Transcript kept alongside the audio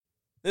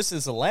This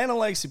is the Land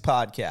Legacy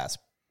Podcast,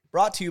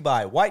 brought to you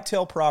by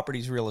Whitetail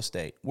Properties Real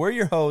Estate. We're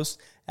your hosts,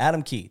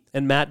 Adam Keith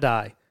and Matt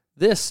Dye.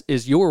 This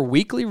is your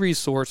weekly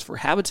resource for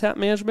habitat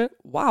management,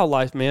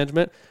 wildlife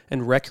management,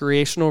 and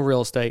recreational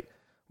real estate.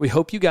 We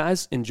hope you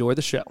guys enjoy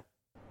the show.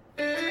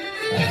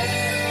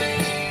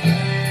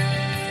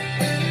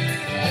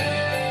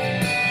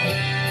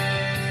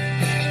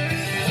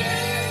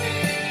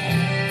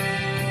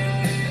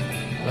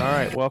 All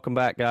right, welcome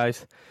back,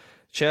 guys.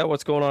 Chad,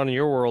 what's going on in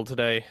your world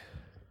today?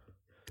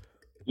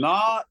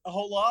 Not a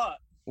whole lot.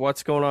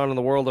 What's going on in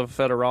the world of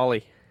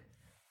federale?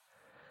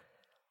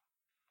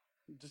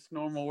 Just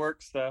normal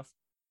work stuff.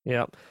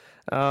 Yep.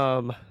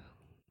 You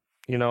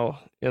know,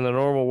 in the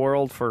normal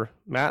world for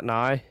Matt and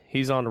I,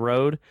 he's on the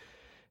road,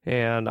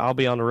 and I'll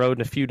be on the road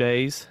in a few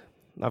days.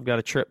 I've got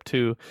a trip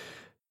to,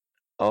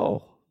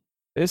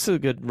 this is a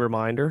good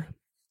reminder.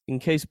 In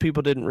case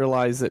people didn't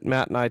realize that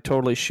Matt and I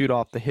totally shoot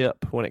off the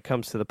hip when it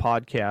comes to the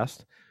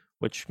podcast,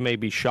 which may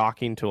be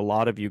shocking to a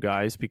lot of you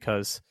guys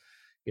because,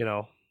 you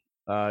know,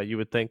 you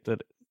would think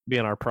that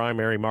being our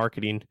primary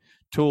marketing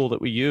tool that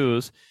we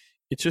use,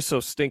 it's just so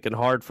stinking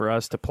hard for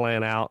us to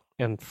plan out.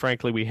 And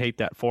frankly, we hate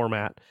that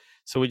format.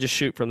 So we just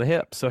shoot from the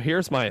hip. So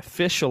here's my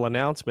official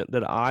announcement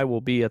that I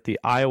will be at the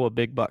Iowa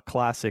Big Buck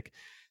Classic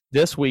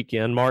this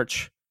weekend,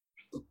 March.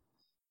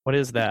 What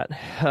is that?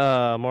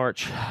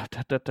 March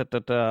 4th?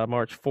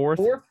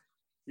 4th?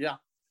 Yeah.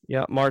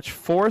 Yeah, March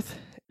 4th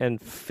and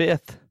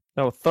 5th.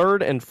 No,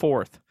 3rd and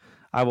 4th.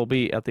 I will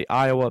be at the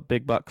Iowa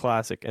Big Buck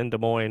Classic in Des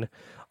Moines,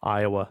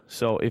 Iowa.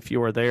 So if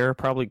you are there,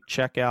 probably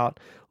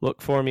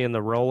look for me in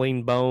the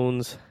Rolling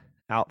Bones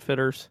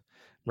Outfitters,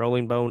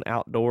 Rolling Bone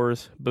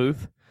Outdoors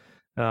booth.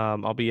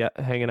 I'll be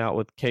hanging out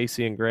with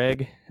Casey and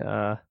Greg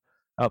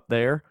up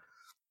there.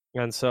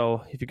 And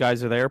so if you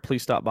guys are there,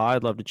 please stop by.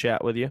 I'd love to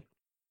chat with you.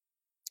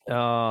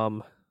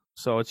 So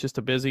it's just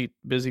a busy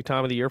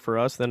time of the year for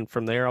us. Then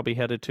from there, I'll be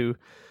headed to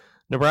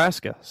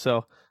Nebraska.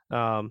 So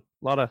a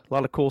lot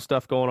of cool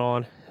stuff going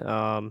on.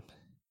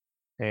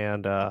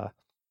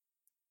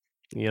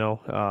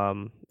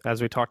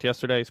 As we talked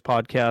yesterday's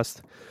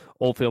podcast,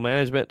 Oldfield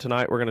Management,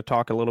 tonight we're going to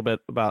talk a little bit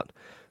about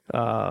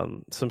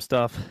some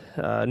stuff,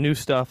 new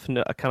stuff,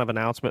 a kind of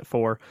announcement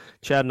for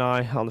Chad and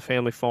I on the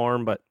family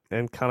farm,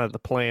 and kind of the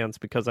plans,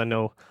 because I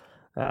know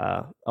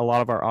a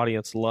lot of our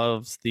audience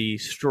loves the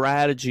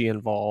strategy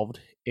involved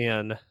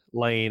in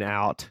laying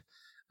out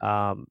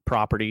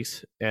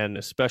properties, and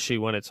especially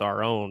when it's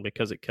our own,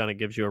 because it kind of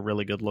gives you a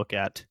really good look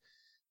at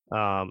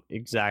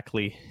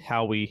exactly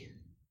how we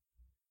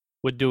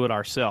would do it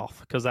ourselves,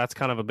 because that's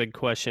kind of a big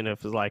question.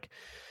 If it's like,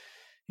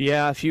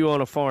 yeah, if you own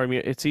a farm,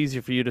 it's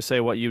easier for you to say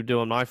what you do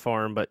on my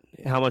farm, but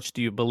how much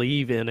do you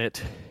believe in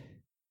it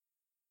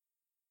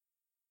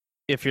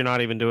if you're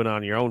not even doing it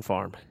on your own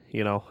farm?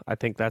 You know, I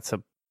think that's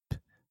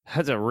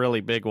a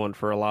really big one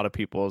for a lot of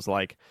people. Is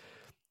like,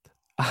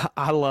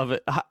 I love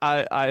it.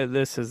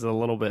 This is a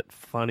little bit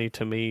funny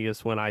to me,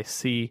 is when I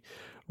see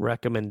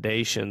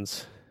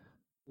recommendations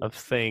of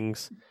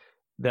things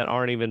that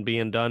aren't even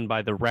being done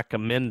by the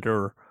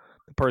recommender.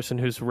 The person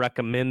who's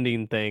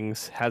recommending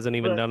things hasn't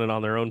even done it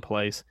on their own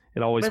place.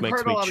 It always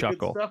makes me chuckle. They've heard a lot of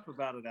good stuff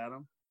about it,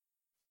 Adam.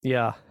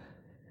 Yeah.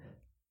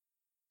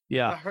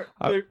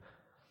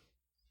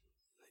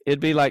 It'd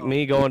be like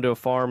me going to a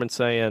farm and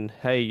saying,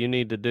 "Hey, you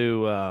need to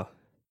do."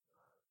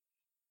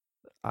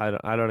 I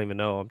don't even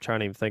know. I'm trying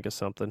to even think of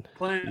something.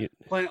 Plant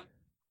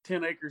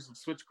 10 acres of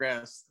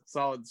switchgrass,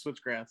 solid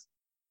switchgrass.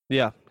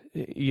 Yeah,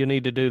 you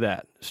need to do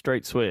that,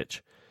 straight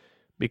switch,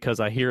 because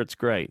I hear it's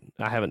great.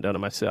 I haven't done it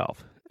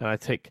myself, and I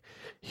take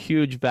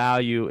huge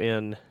value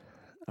in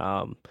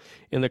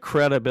the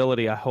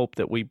credibility I hope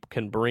that we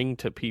can bring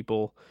to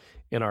people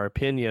in our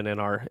opinion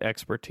and our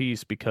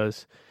expertise,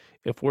 because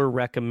if we're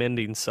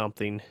recommending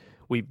something,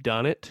 we've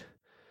done it,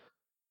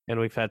 and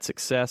we've had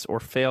success or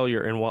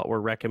failure in what we're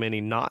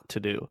recommending not to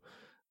do.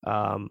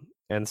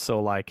 And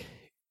so, like,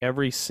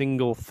 every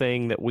single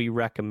thing that we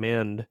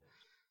recommend,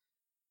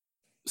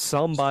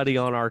 somebody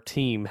on our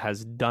team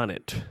has done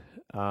it.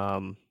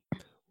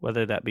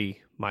 Whether that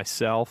be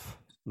myself,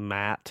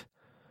 Matt,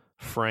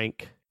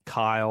 Frank,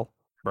 Kyle,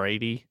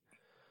 Brady.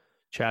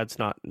 Chad's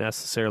not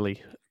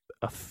necessarily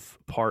a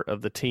part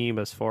of the team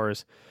as far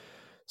as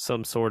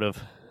some sort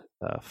of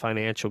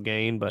financial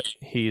gain, but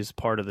he's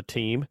part of the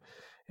team.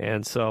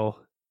 And so,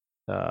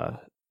 and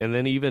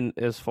then even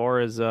as far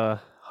as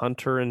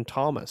Hunter and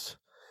Thomas,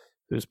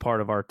 who's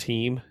part of our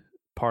team,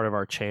 part of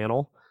our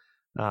channel,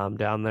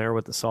 down there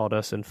with the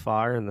Sawdust and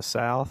Fire in the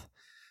South.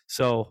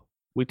 So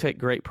we take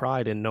great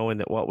pride in knowing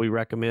that what we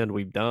recommend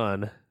we've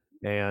done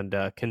and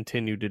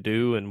continue to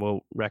do, and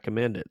we'll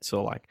recommend it.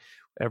 So like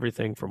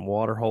everything from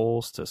water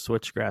holes to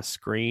switchgrass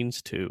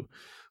screens to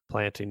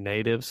planting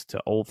natives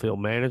to oldfield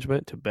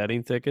management to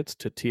bedding thickets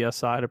to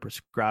TSI to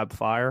prescribed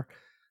fire.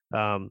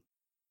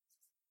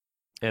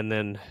 And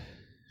then,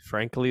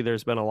 frankly,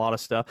 there's been a lot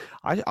of stuff.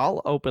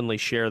 I'll openly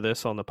share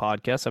this on the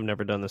podcast. I've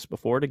never done this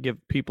before, to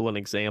give people an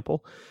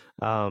example.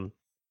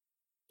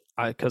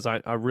 Because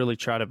I really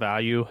try to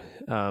value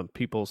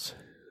people's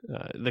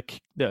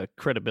the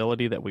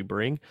credibility that we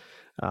bring.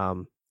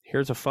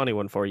 here's a funny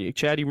one for you.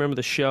 Chad, you remember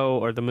the show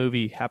or the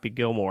movie Happy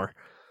Gilmore?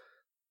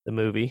 The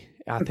movie.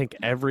 I think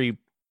every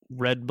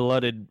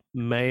red-blooded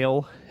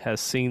male has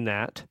seen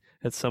that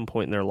at some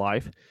point in their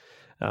life,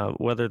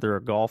 whether they're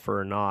a golfer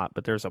or not.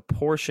 But there's a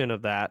portion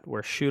of that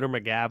where Shooter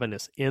McGavin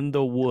is in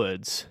the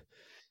woods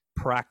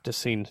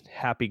practicing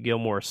Happy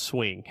Gilmore's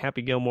swing.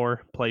 Happy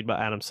Gilmore, played by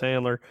Adam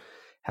Sandler,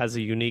 has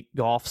a unique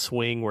golf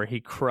swing where he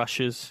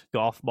crushes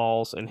golf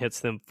balls and hits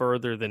them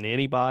further than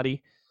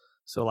anybody.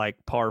 So like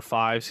par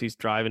fives, he's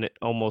driving it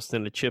almost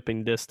into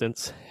chipping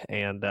distance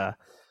and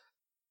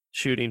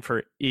shooting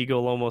for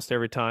eagle almost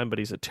every time, but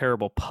he's a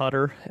terrible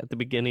putter at the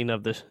beginning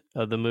of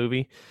the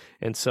movie.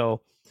 And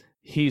so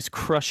he's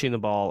crushing the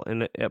ball.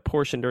 And a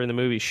portion during the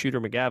movie,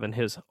 Shooter McGavin,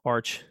 his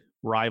arch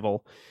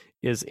rival,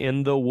 is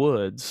in the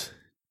woods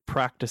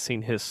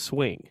practicing his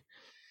swing.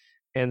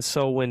 And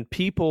so when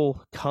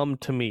people come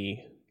to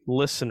me,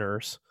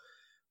 listeners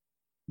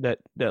that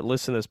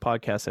listen to this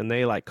podcast, and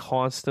they like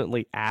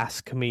constantly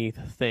ask me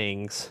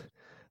things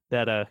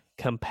that a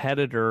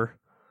competitor,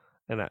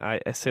 and I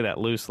say that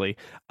loosely,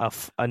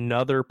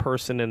 another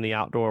person in the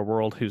outdoor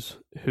world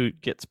who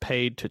gets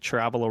paid to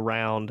travel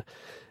around,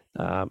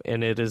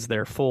 and it is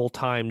their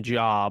full-time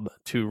job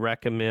to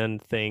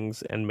recommend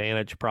things and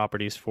manage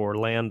properties for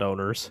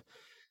landowners,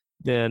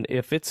 then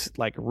if it's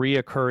like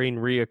reoccurring,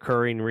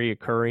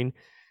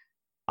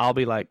 I'll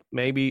be like,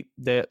 maybe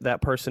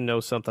that person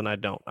knows something I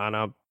don't.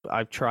 And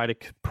I've tried to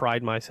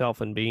pride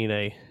myself in being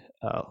a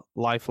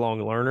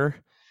lifelong learner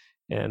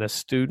and a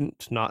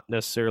student, not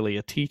necessarily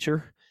a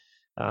teacher,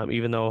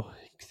 even though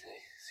it's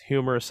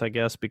humorous, I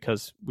guess,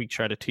 because we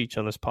try to teach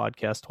on this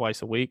podcast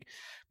twice a week.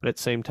 But at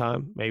the same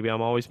time, maybe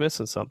I'm always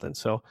missing something.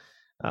 So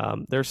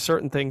there's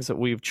certain things that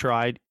we've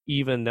tried,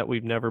 even that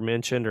we've never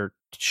mentioned or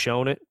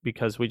shown it,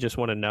 because we just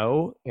want to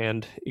know.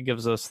 And it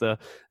gives us the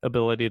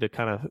ability to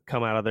kind of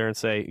come out of there and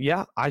say,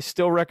 yeah, I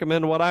still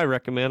recommend what I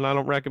recommend. I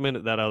don't recommend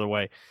it that other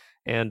way.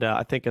 And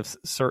I think of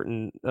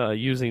certain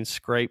using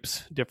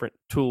scrapes, different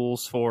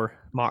tools for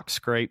mock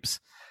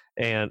scrapes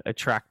and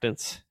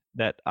attractants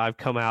that I've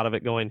come out of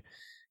it going,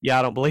 yeah,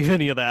 I don't believe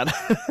any of that.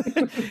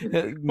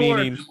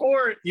 Meaning,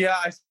 yeah,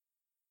 I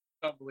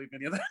don't believe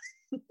any of that.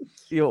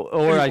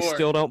 I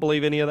still don't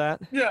believe any of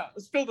that. Yeah, I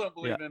still don't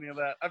believe any of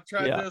that. I've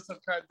tried this,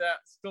 I've tried that,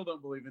 still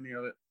don't believe any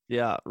of it.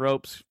 Yeah,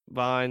 ropes,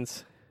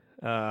 vines,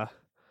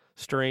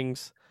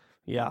 strings.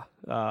 Yeah,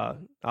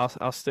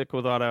 I'll stick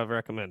with what I've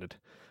recommended.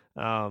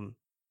 Because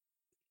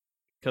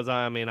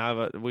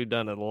we've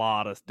done a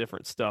lot of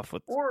different stuff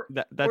with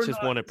that. That's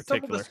just one in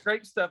particular. Some of the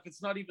scrape stuff,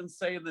 it's not even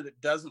saying that it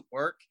doesn't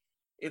work.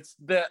 It's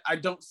that I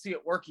don't see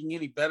it working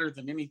any better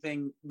than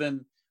anything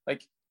than,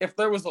 like, if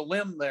there was a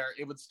limb there,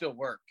 it would still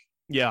work.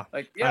 Yeah.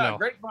 Like, yeah,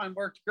 grapevine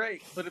worked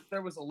great, but if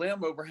there was a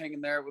limb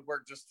overhanging there, it would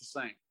work just the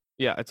same.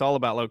 Yeah, it's all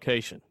about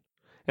location.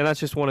 And that's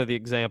just one of the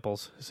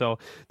examples. So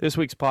this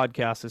week's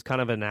podcast is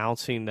kind of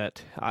announcing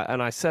that,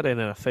 and I said it in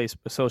a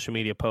social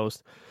media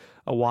post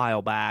a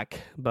while back,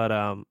 but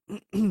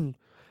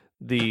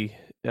the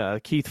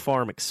Keith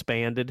Farm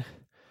expanded.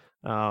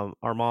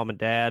 Our mom and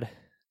dad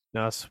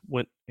and us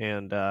went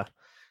and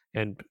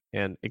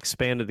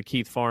expanded the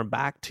Keith Farm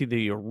back to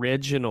the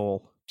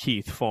original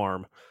Keith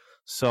Farm.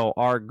 So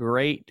our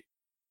great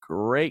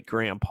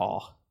grandpa,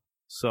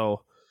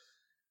 so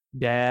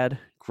dad,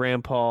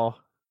 grandpa,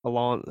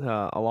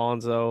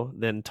 Alonzo,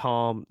 then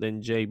Tom,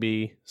 then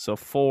JB, so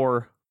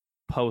 4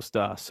 post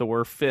us. So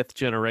we're 5th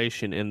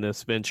generation in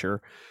this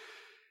venture.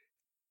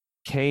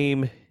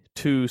 Came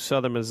to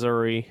Southern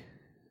Missouri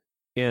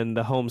in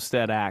the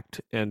Homestead Act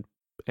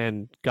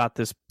and got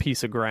this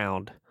piece of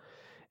ground.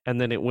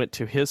 And then it went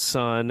to his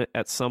son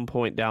at some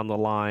point down the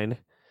line.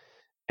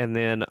 And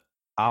then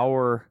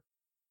our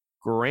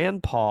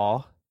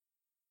grandpa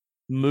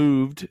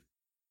moved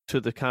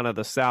to the kind of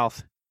the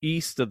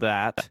southeast of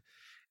that,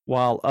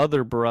 while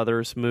other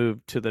brothers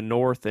moved to the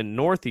north and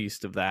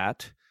northeast of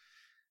that.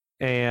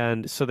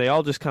 And so they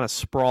all just kind of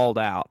sprawled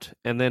out.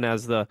 And then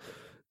as the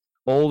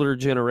older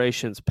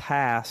generations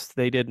passed,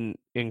 they didn't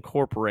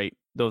incorporate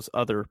those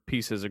other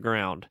pieces of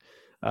ground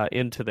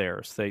into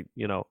theirs. They,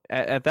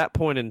 at that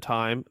point in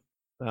time,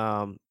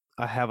 I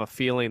have a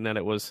feeling that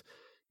it was,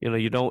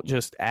 you don't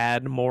just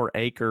add more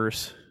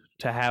acres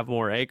to have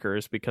more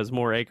acres, because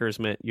more acres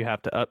meant you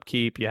have to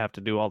upkeep, you have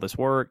to do all this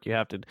work, you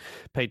have to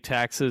pay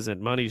taxes,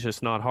 and money's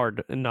just not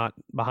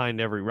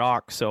behind every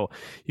rock. So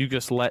you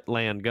just let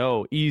land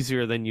go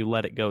easier than you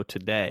let it go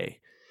today.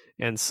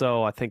 And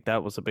so I think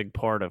that was a big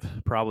part of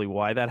probably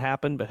why that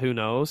happened, but who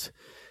knows?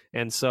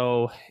 And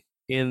so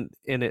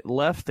it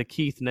left the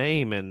Keith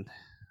name, and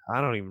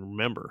I don't even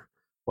remember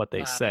what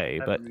they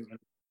say, but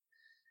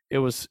it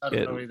was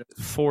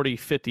 40,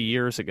 50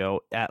 years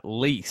ago at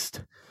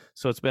least.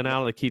 So it's been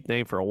out of the Keith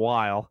name for a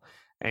while,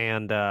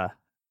 and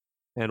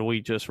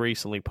we just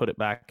recently put it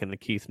back in the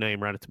Keith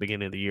name right at the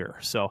beginning of the year.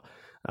 So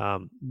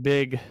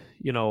big,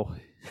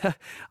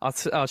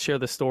 I'll share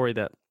the story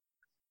that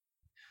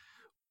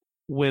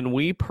when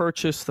we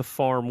purchased the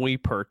farm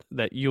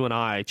that you and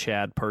I,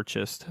 Chad,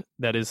 purchased,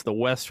 that is the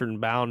western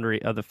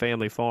boundary of the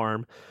family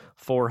farm,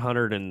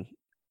 400 and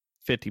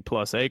 50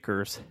 plus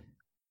acres.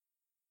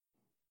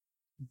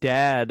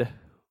 Dad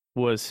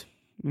was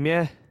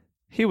meh.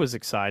 He was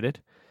excited,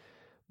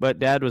 but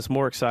Dad was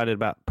more excited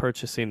about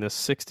purchasing this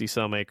 60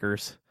 some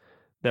acres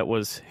that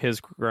was his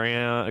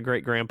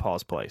great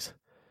grandpa's place.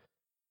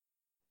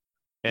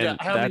 And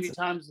how many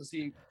times does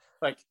he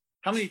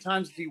how many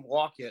times did he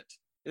walk it?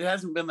 It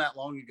hasn't been that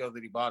long ago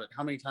that he bought it.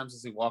 How many times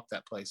has he walked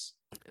that place?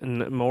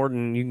 More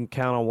than you can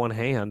count on one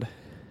hand.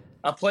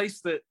 A place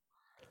that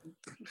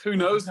who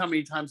knows how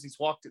many times he's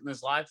walked it in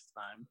his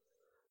lifetime.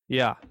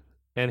 Yeah.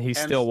 And he's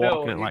still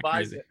walking it like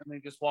buys crazy. It and they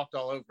just walked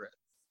all over it.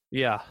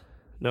 Yeah,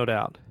 no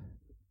doubt.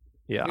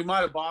 Yeah. He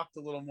might have balked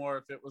a little more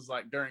if it was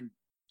like during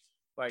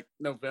like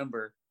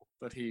November,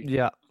 but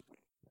yeah.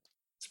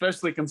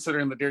 Especially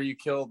considering the deer you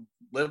killed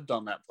lived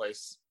on that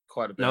place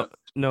quite a bit.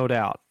 No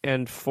doubt.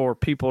 And for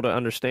people to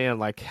understand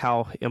like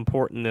how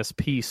important this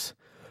piece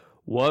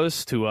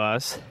was to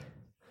us,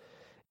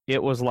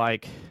 it was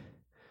like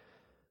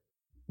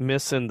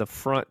missing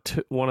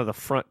one of the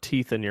front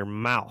teeth in your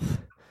mouth.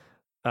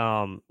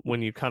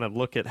 When you kind of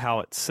look at how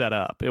it's set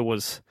up,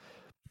 it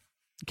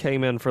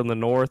came in from the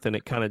north and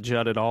it kind of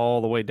jutted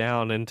all the way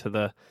down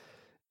imagine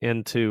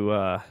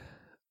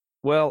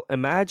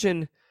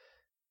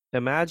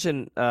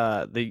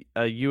the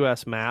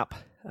U.S. map,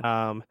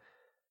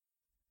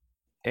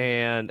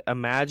 and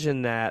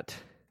imagine that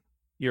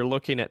you're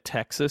looking at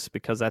Texas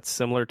because that's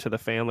similar to the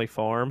family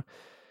farm.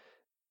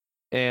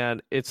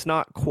 And it's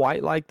not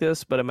quite like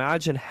this, but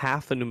imagine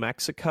half of New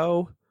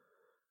Mexico,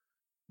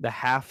 the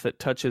half that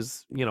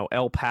touches,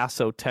 El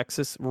Paso,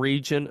 Texas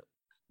region,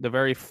 the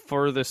very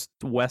furthest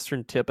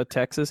western tip of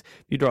Texas.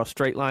 If you draw a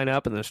straight line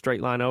up and then a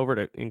straight line over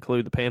to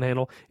include the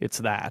panhandle, it's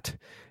that.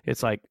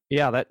 It's like,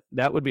 yeah,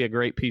 that would be a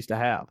great piece to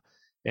have.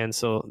 And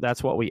so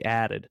that's what we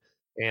added.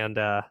 And,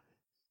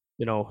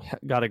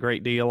 got a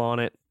great deal on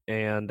it,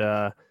 and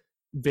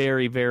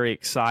very, very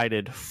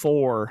excited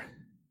for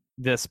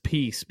this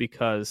piece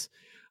because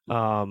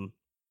the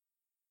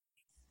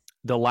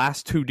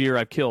last two deer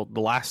I've killed,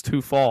 the last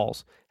two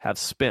falls, have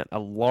spent a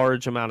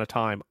large amount of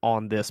time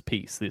on this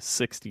piece, this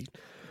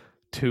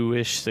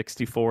 62-ish,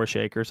 64-ish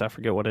acres. I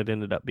forget what it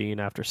ended up being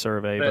after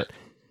survey, but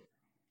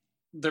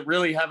that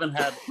really haven't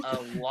had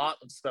a lot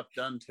of stuff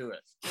done to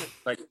it.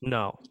 Like,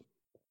 no,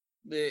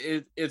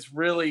 it's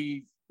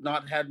really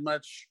not had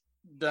much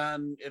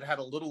done. It had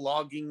a little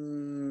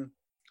logging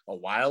a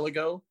while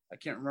ago. I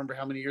can't remember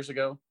how many years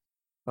ago.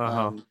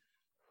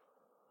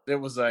 It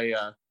was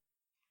a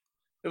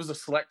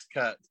select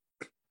cut.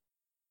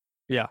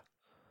 Yeah.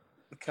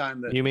 The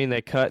kind that you mean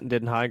they cut and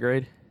didn't high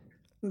grade?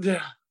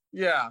 Yeah.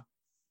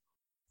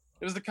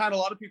 It was the kind a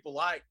lot of people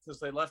liked because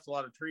they left a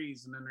lot of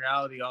trees, and in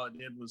reality, all it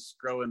did was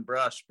grow in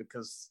brush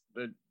because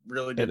it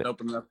really didn't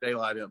open enough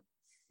daylight in.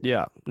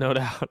 Yeah, no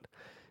doubt.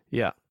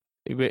 Yeah,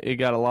 it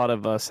got a lot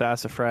of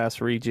sassafras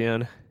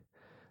regen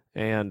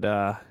and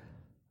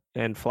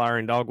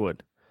flowering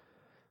dogwood.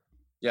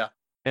 Yeah.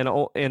 And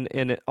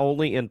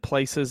only in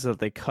places that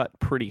they cut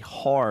pretty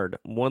hard,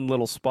 one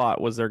little spot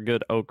was their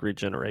good oak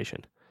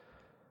regeneration.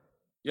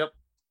 Yep.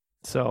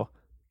 So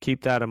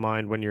keep that in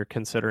mind when you're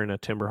considering a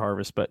timber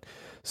harvest. But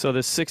so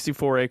this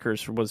 64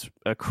 acres was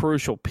a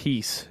crucial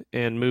piece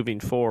in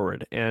moving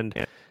forward, and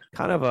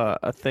kind of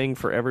a thing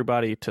for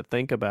everybody to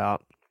think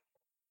about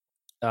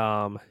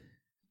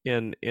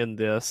in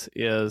this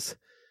is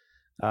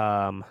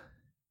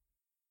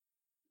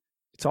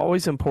it's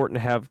always important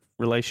to have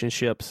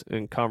relationships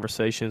and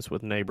conversations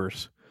with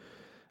neighbors.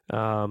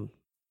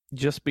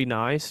 Just be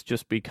nice,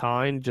 just be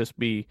kind, just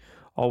be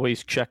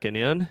always checking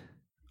in,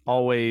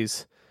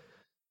 always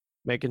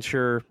making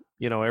sure,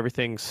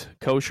 everything's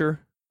kosher,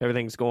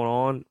 everything's going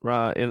on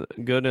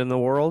good in the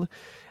world.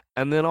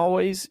 And then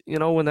always,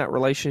 when that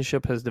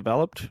relationship has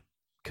developed,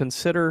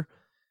 consider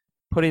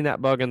putting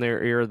that bug in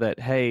their ear that,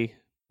 hey,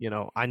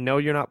 I know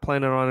you're not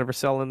planning on ever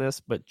selling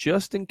this, but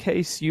just in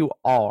case you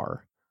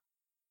are,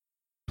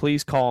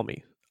 please call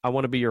me. I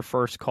want to be your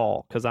first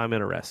call because I'm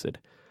interested.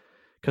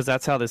 Because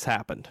that's how this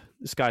happened.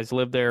 This guy's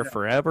lived there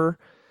forever,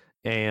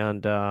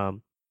 and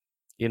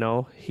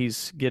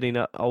he's getting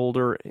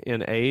older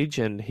in age,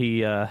 and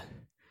he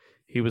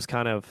was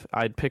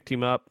I'd picked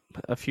him up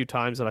a few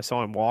times that I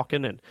saw him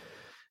walking,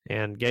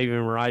 and gave him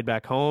a ride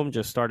back home.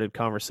 Just started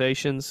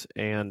conversations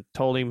and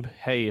told him,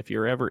 hey, if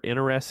you're ever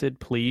interested,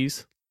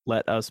 please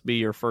let us be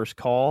your first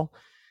call.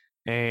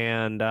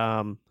 And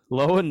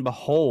lo and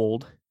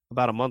behold,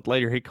 about a month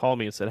later, he called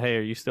me and said,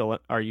 hey, you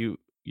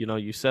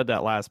said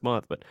that last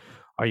month, but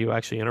are you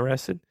actually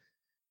interested?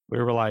 We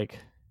were like,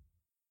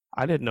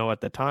 I didn't know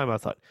at the time. I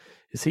thought,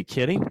 is he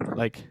kidding?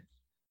 Like,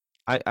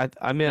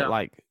 I meant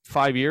like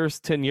 5 years,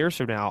 10 years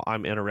from now,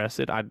 I'm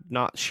interested. I'm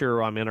not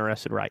sure I'm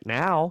interested right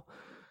now,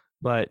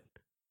 but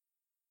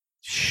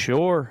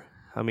sure.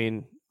 I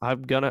mean, we're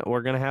going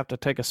to have to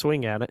take a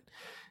swing at it.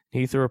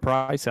 He threw a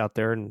price out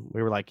there, and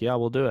we were like, yeah,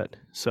 we'll do it.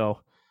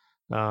 So,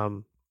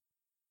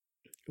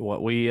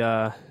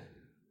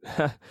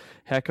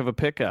 heck of a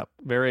pickup.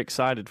 Very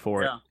excited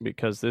for it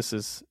because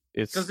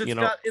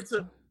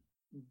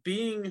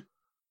being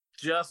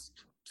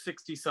just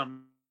 60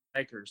 some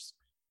acres.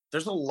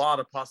 there's a lot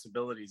of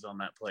possibilities on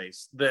that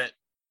place that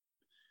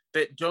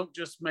don't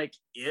just make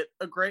it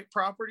a great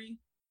property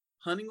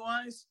hunting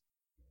wise,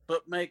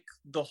 but make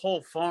the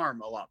whole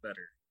farm a lot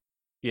better.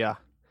 Yeah.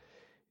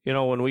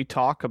 When we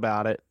talk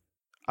about it,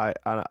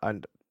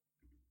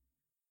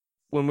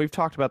 when we've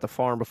talked about the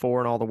farm before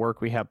and all the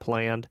work we have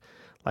planned,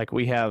 like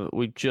we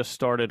just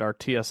started our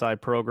TSI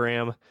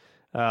program,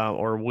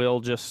 or will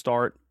just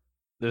start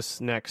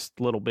this next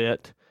little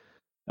bit.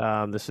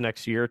 This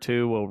next year or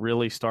two, we'll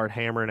really start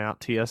hammering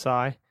out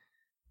TSI.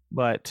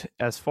 But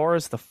as far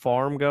as the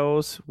farm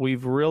goes,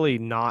 we've really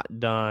not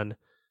done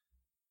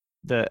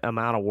the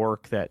amount of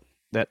work that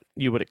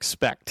you would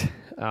expect,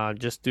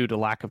 just due to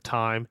lack of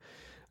time.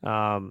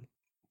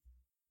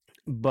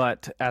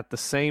 But at the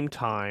same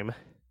time,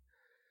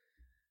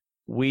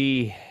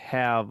 we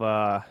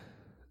have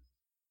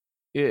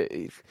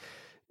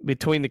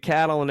between the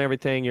cattle and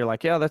everything, you're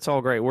like, yeah, that's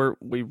all great.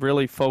 We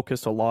really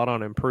focused a lot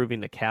on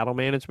improving the cattle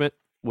management,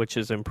 which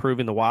is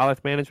improving the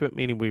wildlife management,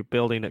 meaning we're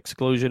building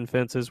exclusion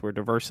fences, we're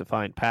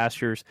diversifying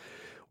pastures,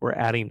 we're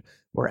adding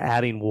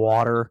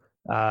water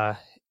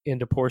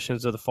into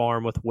portions of the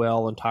farm with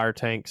well and tire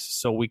tanks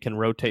so we can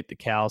rotate the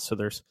cows so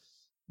there's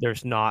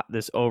not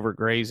this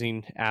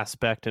overgrazing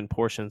aspect in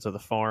portions of the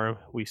farm.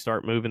 We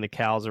start moving the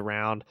cows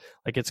around.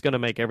 Like, it's going to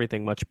make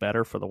everything much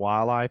better for the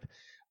wildlife.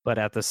 But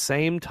at the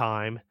same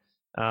time,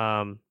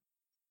 therefore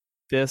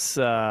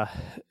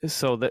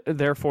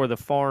the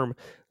farm,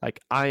 like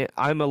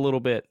I'm a little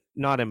bit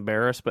not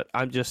embarrassed, but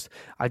I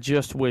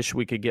just wish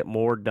we could get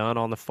more done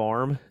on the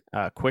farm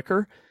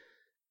quicker,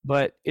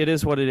 but it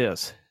is what it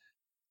is.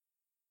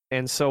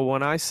 And so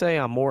when I say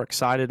I'm more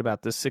excited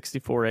about this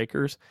 64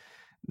 acres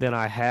than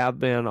I have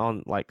been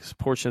on like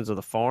portions of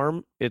the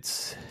farm, it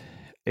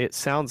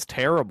sounds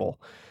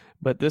terrible,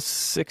 but this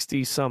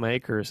 60 some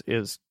acres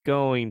is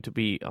going to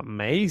be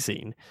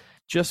amazing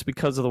just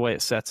because of the way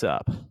it sets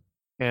up.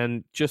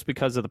 And just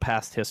because of the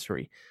past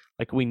history,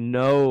 like we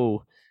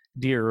know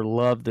deer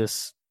love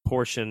this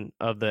portion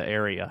of the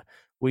area.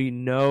 We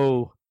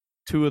know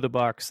two of the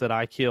bucks that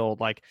I killed,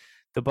 like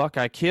the buck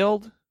I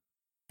killed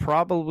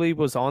probably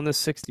was on the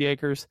 60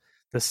 acres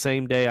the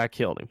same day I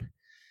killed him.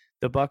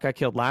 The buck I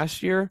killed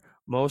last year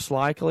most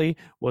likely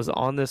was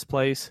on this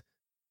place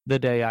the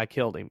day I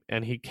killed him.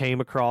 And he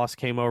came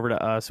over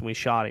to us and we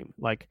shot him.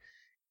 Like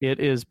it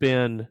has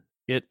been,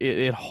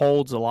 it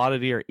holds a lot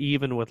of deer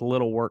even with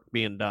little work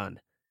being done.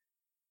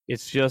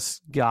 It's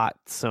just got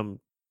some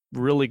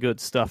really good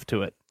stuff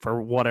to it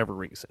for whatever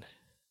reason.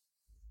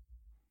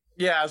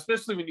 Yeah,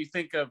 especially when you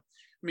think of,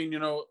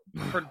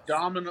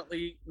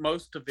 predominantly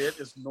most of it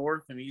is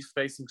north and east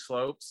facing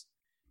slopes.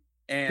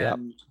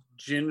 And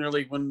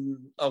generally when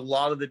a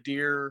lot of the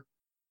deer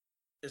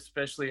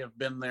especially have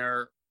been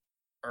there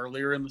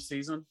earlier in the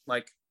season,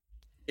 like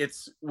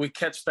we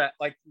catch that,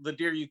 like the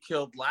deer you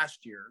killed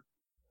last year,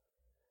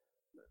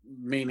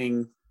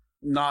 meaning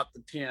not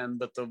the 10,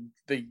 but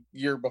the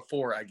year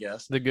before, I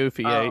guess. The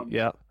Goofy 8,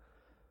 yeah.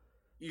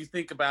 You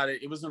think about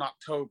it, it was in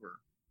October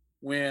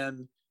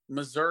when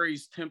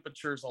Missouri's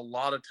temperatures a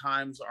lot of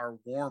times are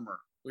warmer.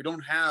 We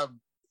don't have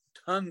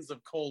tons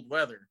of cold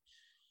weather.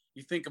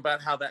 You think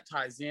about how that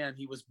ties in.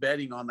 He was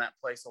betting on that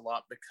place a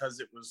lot because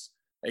it was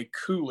a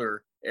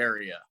cooler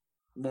area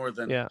more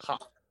than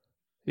hot.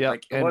 Yeah,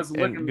 like it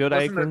wasn't good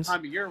acorns. The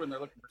time of year when they're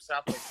looking for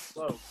South Lake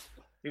Slope.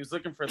 He was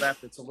looking for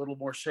that's a little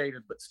more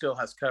shaded but still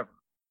has cover.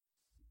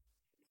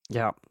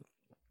 Yeah.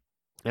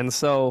 And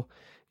so,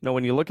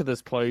 when you look at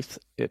this place,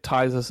 it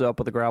ties us up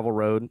with a gravel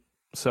road.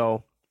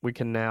 So we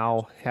can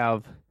now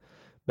have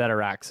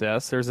better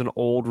access. There's an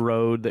old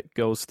road that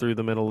goes through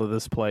the middle of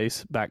this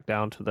place back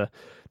down to the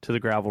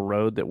gravel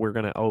road that we're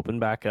going to open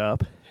back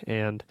up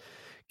and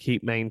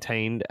keep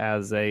maintained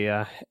as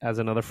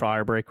another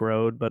fire break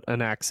road, but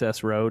an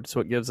access road. So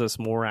it gives us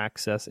more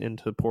access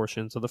into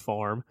portions of the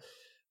farm.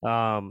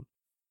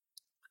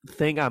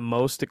 Thing I'm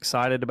most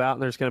excited about,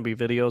 and there's going to be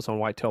videos on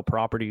Whitetail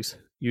Properties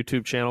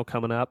YouTube channel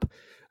coming up,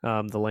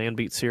 the Land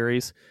Beat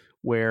series,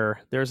 where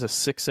there's a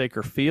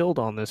 6-acre field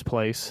on this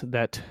place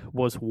that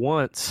was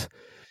once,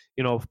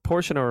 a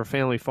portion of our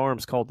family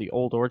farms called the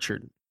Old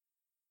Orchard,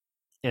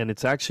 and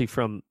it's actually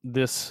from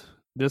this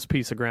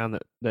piece of ground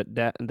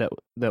that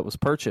was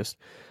purchased.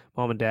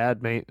 Mom and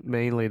Dad,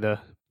 mainly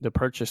the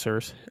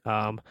purchasers.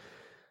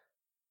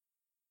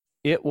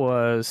 It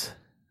was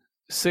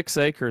 6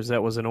 acres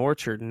that was an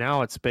orchard.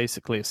 Now it's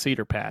basically a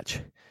cedar patch.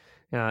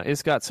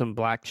 It's got some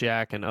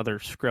blackjack and other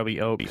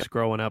scrubby oaks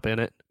growing up in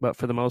it, but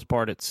for the most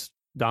part, it's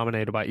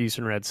dominated by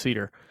eastern red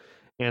cedar.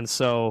 And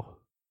so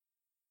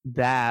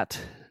that,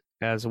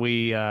 as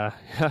we hit up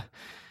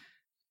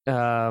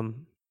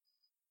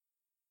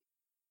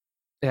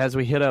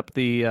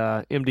the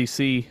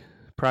MDC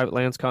Private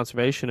Lands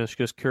Conservationists,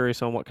 just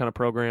curious on what kind of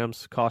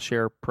programs, cost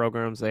share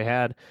programs they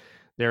had.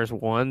 There's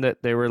one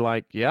that they were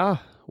like, yeah,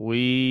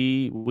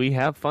 we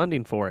have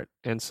funding for it.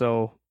 And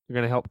so we're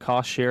going to help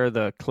cost share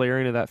the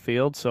clearing of that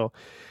field. So,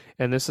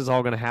 and this is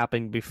all going to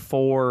happen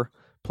before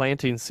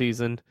planting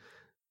season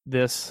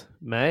this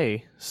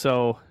May.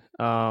 So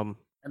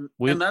And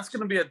that's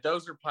going to be a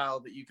dozer pile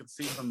that you can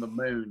see from the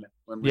moon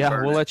when we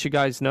burn we'll it. let you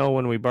guys know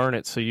when we burn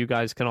it so you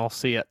guys can all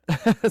see it.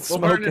 We'll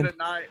burn it at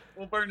night.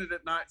 We'll burn it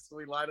at night so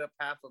we light up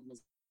half of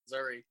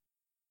Missouri.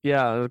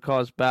 Yeah, it'll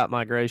cause bat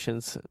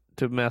migrations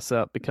to mess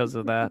up because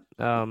of that.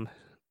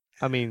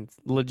 I mean,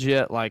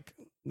 legit, like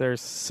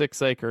there's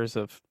 6 acres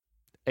of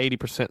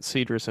 80%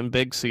 cedars and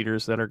big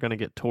cedars that are going to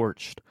get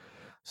torched.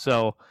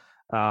 So,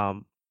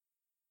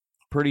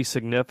 pretty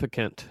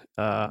significant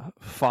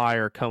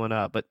fire coming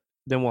up. But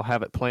then we'll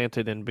have it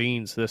planted in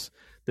beans this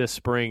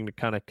spring to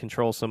kind of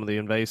control some of the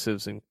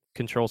invasives and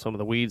control some of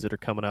the weeds that are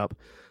coming up.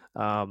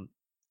 And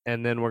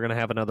then we're going to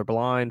have another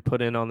blind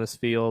put in on this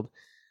field.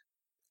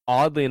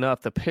 Oddly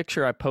enough, the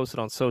picture I posted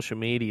on social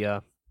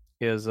media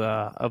is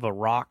of a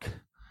rock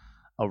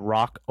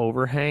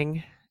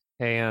overhang,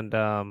 and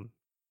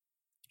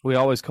we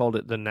always called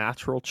it the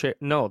natural chair.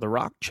 No, the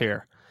rock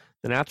chair.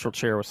 The natural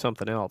chair was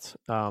something else.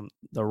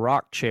 The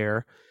rock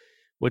chair,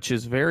 which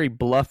is very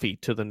bluffy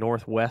to the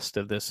northwest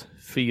of this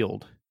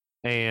field,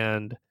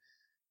 and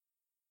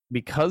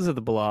because of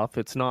the bluff,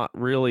 it's not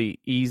really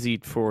easy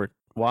for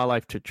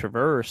wildlife to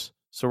traverse.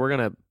 So we're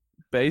gonna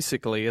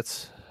basically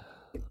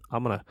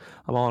I'm on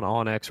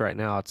OnX right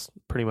now. It's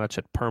pretty much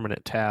a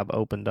permanent tab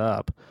opened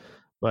up,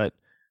 but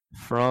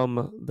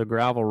from the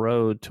gravel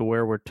road to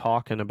where we're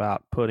talking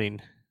about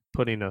putting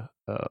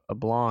a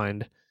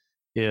blind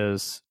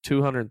is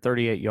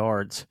 238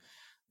 yards,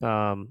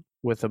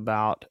 with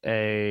about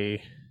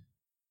a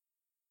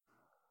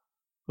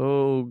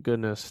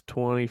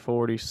 20,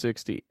 40,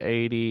 60,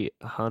 80,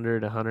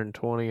 100,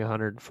 120,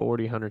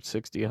 140,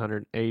 160,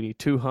 180,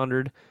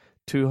 200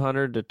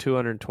 to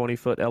 220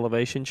 foot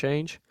elevation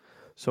change.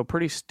 So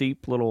pretty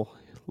steep little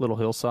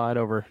hillside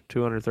over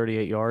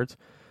 238 yards.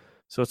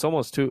 So it's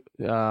almost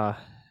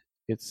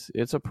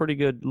it's a pretty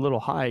good little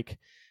hike,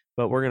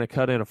 but we're going to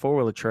cut in a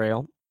 4-wheeler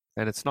trail,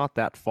 and it's not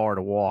that far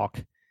to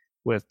walk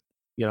with,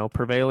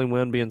 prevailing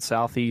wind being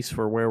southeast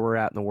for where we're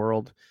at in the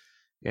world,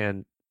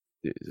 and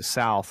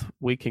south.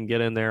 We can get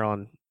in there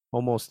on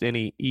almost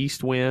any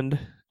east wind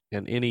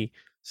and any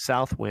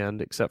south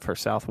wind except for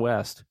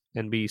southwest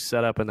and be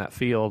set up in that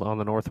field on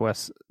the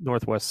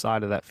northwest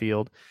side of that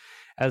field,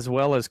 as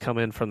well as come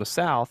in from the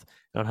south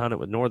and hunt it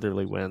with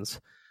northerly winds.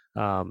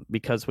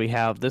 Because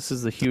this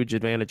is the huge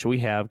advantage we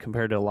have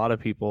compared to a lot of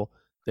people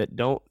that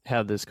don't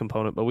have this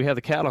component, but we have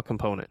the cattle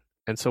component.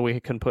 And so we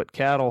can put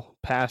cattle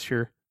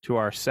pasture to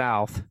our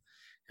south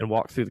and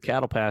walk through the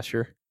cattle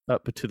pasture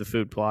up to the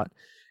food plot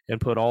and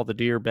put all the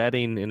deer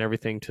bedding and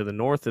everything to the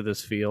north of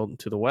this field,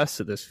 to the west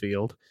of this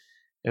field,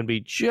 and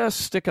be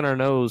just sticking our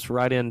nose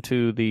right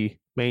into the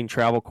main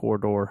travel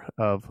corridor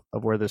of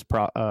where this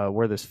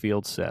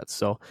field sits.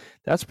 So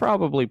that's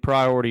probably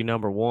priority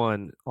number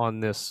one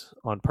on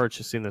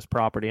purchasing this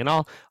property. And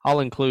I'll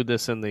include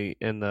this in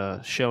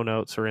the show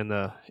notes or in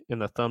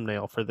the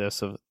thumbnail for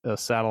this, of a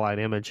satellite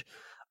image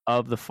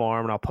of the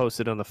farm, and I'll post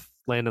it on the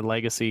Land and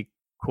Legacy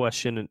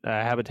Question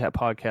Habitat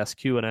Podcast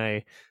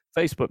Q&A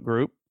Facebook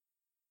group,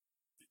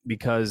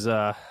 because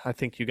I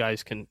think you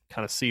guys can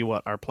kind of see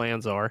what our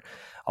plans are.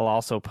 I'll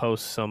also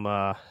post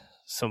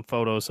some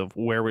photos of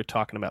where we're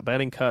talking about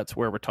bedding cuts,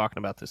 where we're talking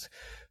about this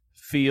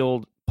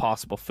field,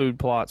 possible food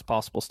plots,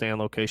 possible stand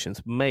locations,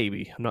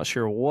 maybe. I'm not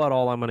sure what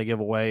all I'm going to give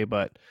away,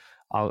 but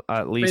I'll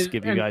at least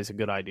give you guys a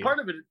good idea.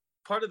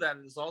 Part of that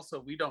is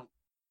also we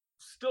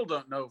still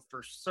don't know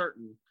for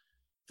certain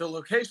the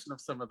location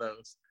of some of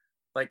those.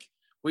 Like,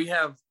 we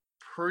have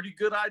pretty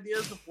good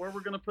ideas of where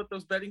we're going to put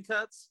those bedding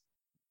cuts,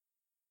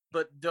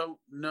 but don't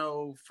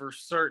know for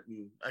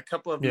certain. A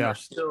couple of them are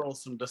still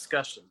some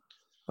discussion.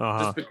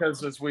 Just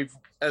because as we've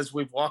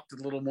walked a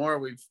little more,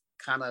 we've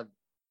kind of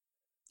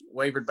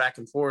wavered back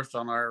and forth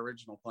on our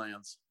original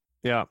plans.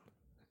 Yeah.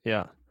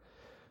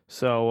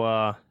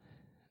 So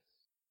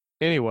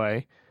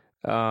anyway,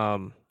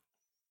 that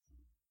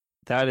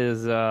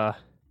is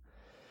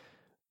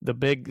the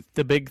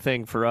big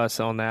thing for us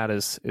on that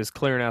is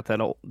clearing out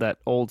that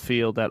old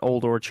field, that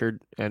old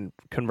orchard, and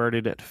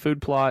converted it to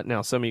food plot.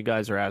 Now, some of you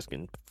guys are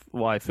asking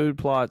why food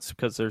plots,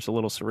 because there's a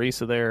little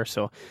cerisa there.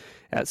 So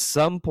at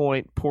some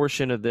point,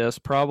 portion of this,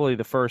 probably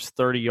the first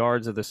 30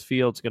 yards of this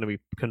field, is going to be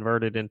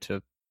converted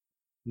into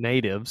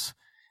natives.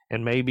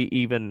 And maybe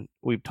even,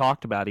 we've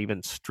talked about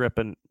even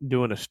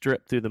doing a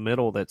strip through the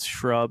middle that's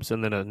shrubs,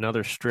 and then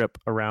another strip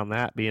around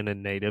that being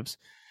in natives,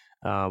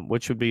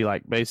 which would be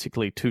like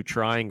basically 2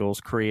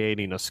 triangles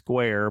creating a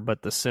square,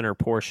 but the center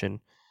portion,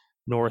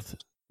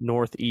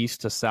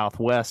 northeast to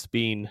southwest,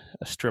 being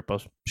a strip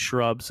of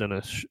shrubs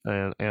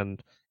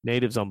and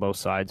natives on both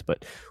sides.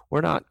 But we're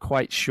not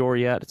quite sure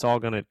yet. It's all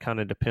going to kind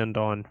of depend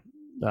on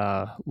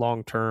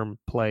long-term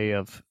play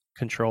of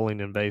controlling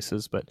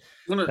invasives, but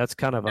that's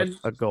kind of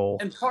a goal.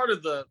 And part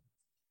of the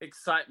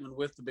excitement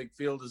with the big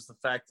field is the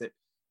fact that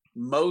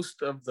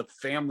most of the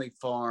family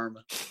farm,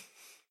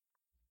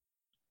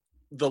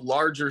 the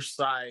larger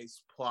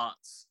size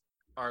plots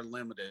are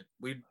limited.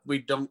 We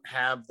don't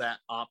have that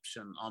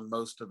option on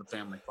most of the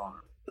family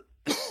farm.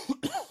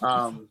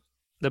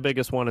 The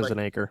biggest one is an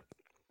acre.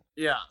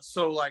 Yeah,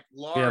 so like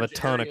large. We have a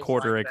ton of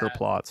quarter-acre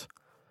plots.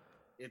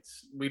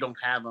 we don't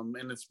have them,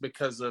 and it's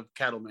because of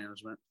cattle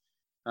management.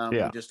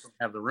 Yeah. We just don't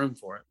have the room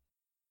for it.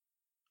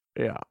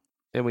 Yeah,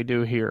 and we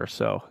do here.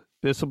 So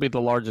this will be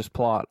the largest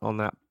plot on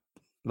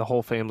the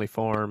whole family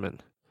farm,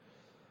 and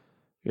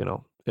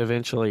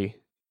eventually,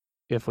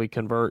 if we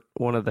convert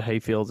one of the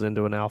hayfields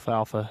into an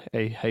alfalfa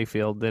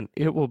hayfield, then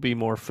it will be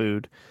more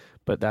food,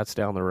 but that's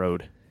down the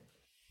road.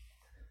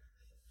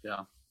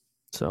 Yeah.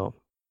 So,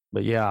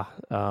 but yeah,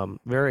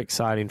 very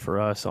exciting for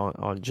us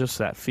on just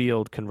that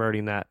field,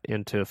 converting that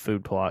into a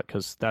food plot,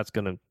 because that's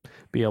going to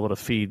be able to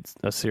feed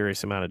a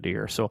serious amount of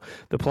deer. So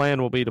the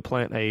plan will be to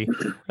plant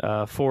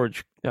a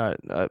forage,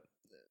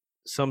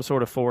 some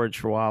sort of forage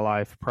for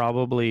wildlife,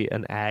 probably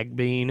an ag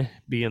bean,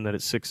 being that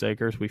it's 6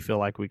 acres. We feel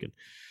like we're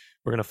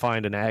going to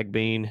find an ag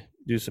bean,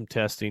 do some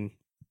testing,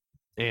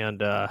 and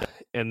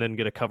then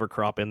get a cover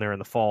crop in there in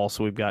the fall.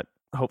 So we've got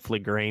hopefully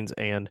grains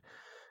and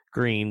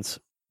greens.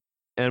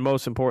 And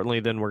most importantly,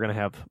 then we're going to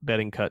have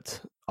bedding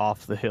cuts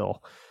off the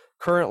hill.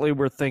 Currently,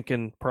 we're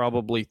thinking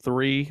probably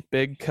 3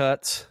 big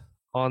cuts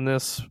on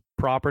this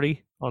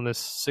property, on this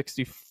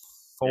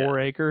 64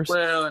 acres.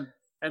 Well,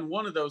 and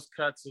one of those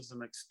cuts is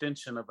an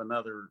extension of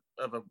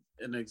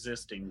an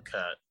existing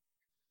cut.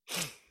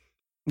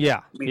 Yeah,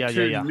 I mean,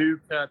 two new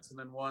cuts, and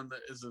then one that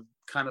is a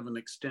kind of an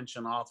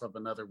extension off of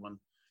another one.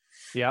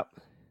 Yep.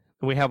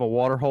 We have a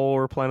water hole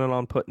we're planning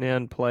on putting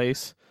in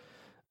place.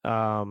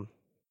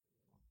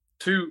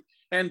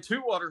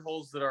 Two water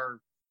holes that are,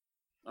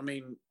 I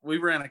mean, we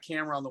ran a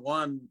camera on the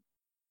one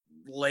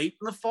late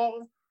in the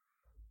fall.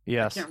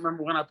 Yes. I can't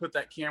remember when I put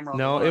that camera on.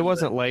 No, it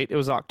wasn't late. It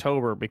was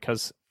October,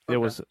 because it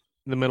was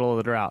the middle of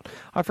the drought.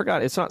 I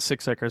forgot. It's not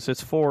 6 acres.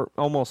 It's 4,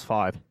 almost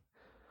 5.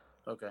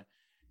 Okay.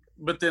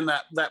 But then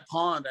that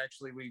pond,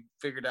 actually, we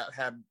figured out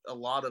had a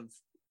lot of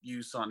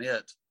use on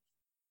it.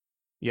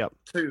 Yep.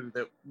 Too,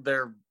 that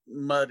they're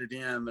mudded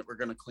in, that we're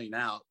going to clean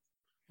out.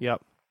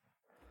 Yep.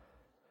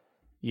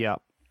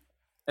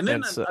 And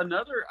then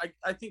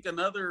I think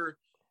another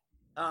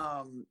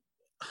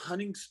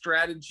hunting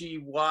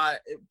strategy,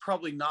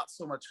 probably not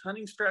so much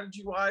hunting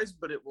strategy wise,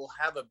 but it will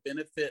have a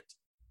benefit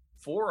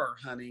for our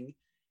hunting,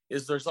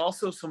 is there's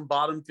also some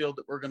bottom field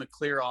that we're going to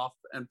clear off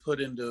and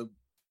put into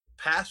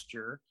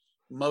pasture,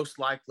 most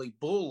likely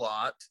bull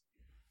lot.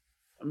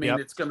 I mean,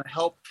 It's going to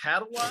help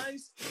cattle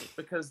wise,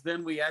 because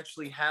then we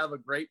actually have a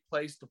great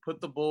place to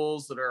put the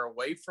bulls that are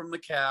away from the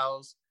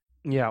cows.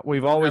 Yeah,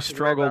 we've always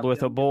struggled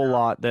with a bull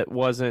lot that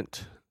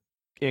wasn't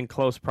in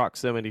close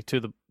proximity to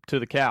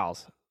the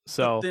cows.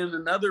 So but then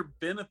another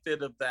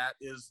benefit of that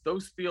is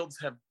those fields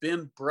have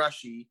been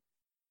brushy.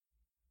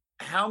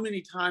 How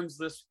many times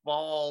this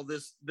fall,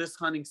 this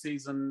hunting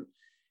season,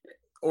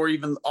 or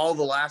even all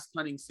the last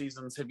hunting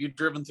seasons, have you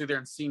driven through there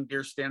and seen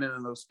deer standing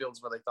in those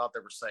fields where they thought they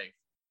were safe?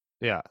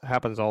 Yeah, it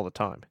happens all the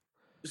time.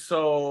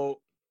 So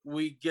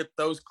we get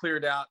those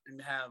cleared out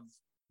and have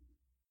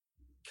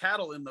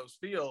cattle in those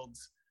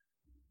fields.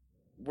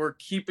 We're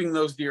keeping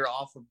those deer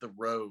off of the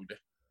road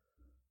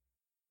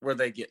where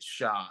they get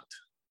shot.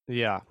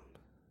 Yeah,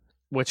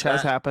 which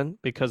has happened,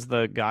 because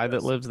the guy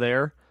that lives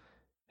there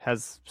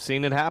has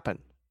seen it happen,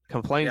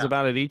 complains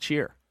about it each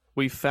year.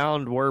 We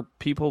found where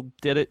people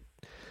did it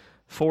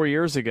 4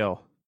 years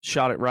ago,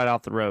 shot it right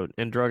off the road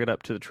and drug it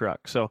up to the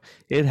truck. So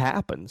it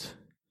happens.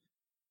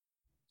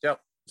 Yep.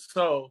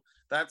 So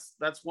that's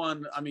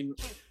one, I mean,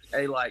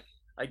 I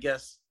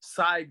guess,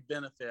 side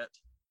benefit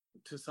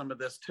to some of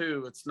this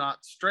too. It's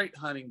not straight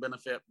hunting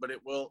benefit, but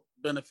it will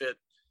benefit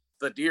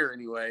the deer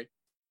anyway,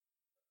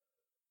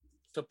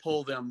 to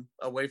pull them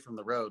away from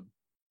the road.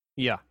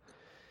 Yeah.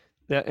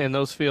 And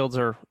those fields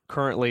are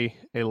currently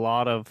a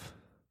lot of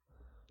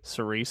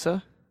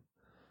Cerisa.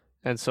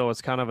 And so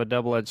it's kind of a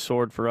double-edged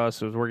sword for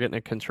us, as we're getting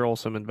to control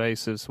some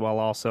invasives while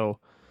also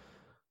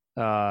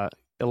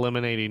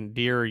eliminating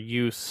deer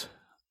use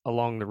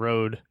along the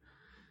road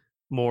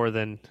more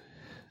than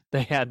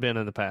they had been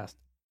in the past.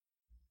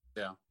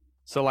 Yeah.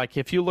 So, like,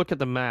 if you look at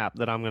the map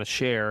that I'm going to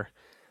share,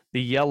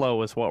 the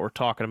yellow is what we're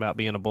talking about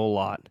being a bull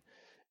lot.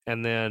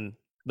 And then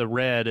the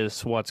red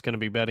is what's going to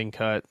be bedding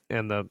cut,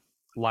 and the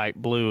light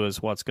blue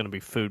is what's going to be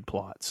food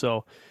plot.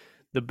 So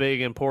the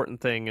big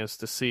important thing is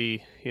to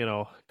see,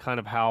 kind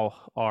of how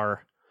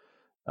our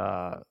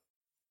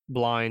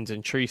blinds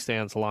and tree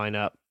stands line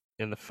up,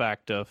 in the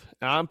fact of,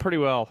 I'm pretty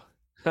well,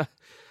 I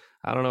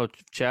don't know if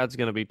Chad's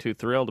going to be too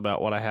thrilled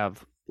about what I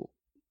have,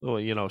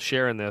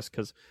 sharing this,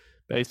 because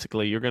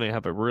basically you're going to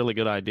have a really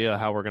good idea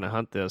how we're going to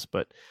hunt this,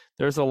 but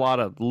there's a lot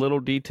of little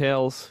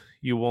details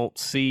you won't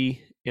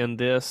see in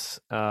this,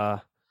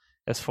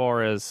 as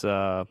far as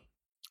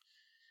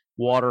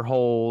water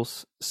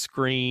holes,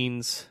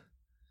 screens,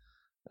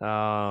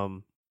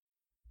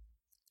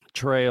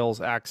 trails,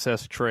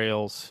 access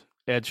trails,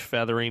 edge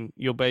feathering.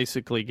 You'll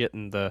basically get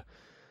in the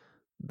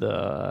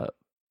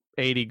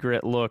 80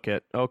 grit look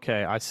at,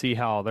 okay, I see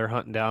how they're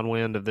hunting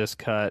downwind of this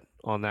cut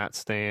on that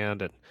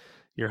stand, and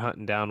you're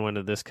hunting downwind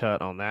of this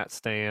cut on that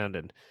stand,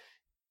 and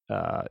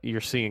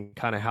you're seeing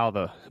kind of how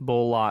the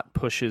bull lot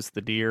pushes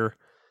the deer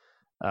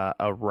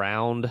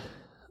around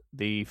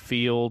the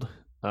field.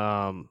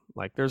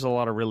 Like, there's a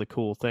lot of really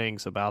cool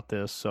things about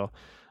this. So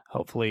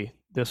hopefully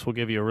this will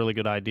give you a really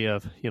good idea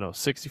of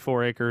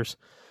 64 acres.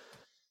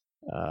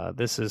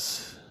 This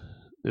is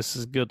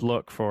a good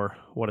look for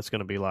what it's going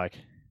to be like.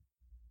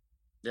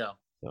 Yeah.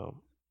 So,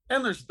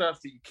 and there's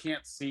stuff that you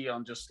can't see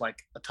on just like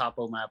a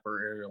topo map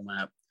or aerial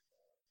map.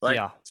 Like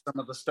some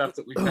of the stuff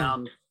that we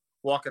found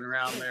walking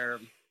around there.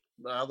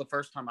 The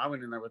first time I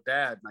went in there with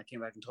Dad, and I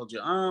came back and told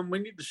you, we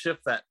need to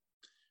shift that.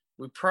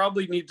 We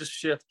probably need to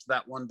shift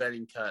that one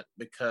bedding cut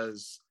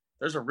because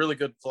there's a really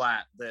good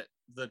flat that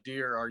the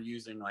deer are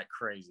using like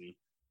crazy.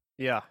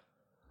 Yeah.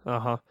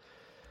 So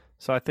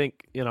I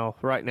think,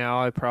 right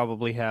now I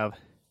probably have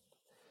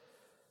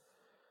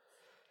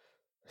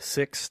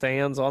 6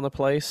 stands on the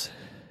place,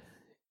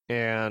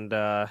 and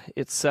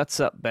it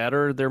sets up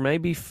better. There may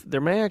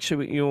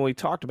actually, we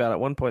talked about at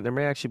one point, there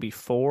may actually be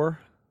 4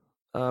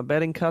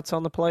 bedding cuts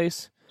on the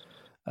place.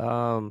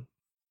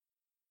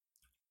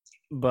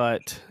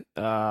 But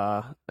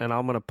and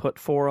I'm going to put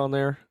 4 on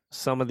there,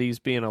 some of these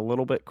being a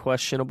little bit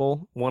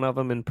questionable, one of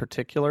them in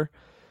particular.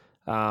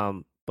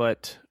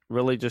 But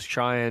really just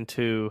trying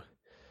to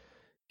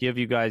give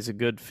you guys a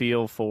good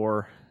feel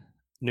for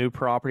new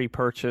property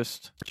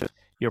purchased.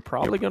 You're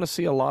probably going to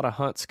see a lot of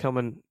hunts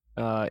coming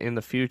in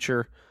the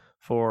future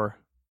for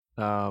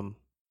doggone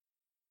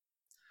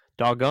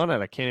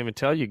it, I can't even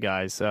tell you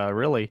guys.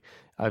 Really,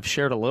 I've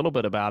shared a little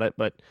bit about it,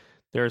 but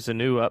there's a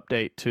new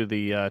update to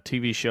the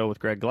TV show with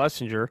Greg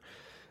Glessinger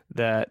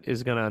that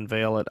is going to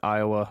unveil at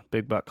Iowa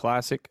Big Buck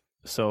Classic.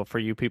 So for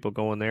you people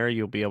going there,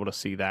 you'll be able to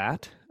see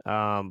that.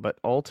 But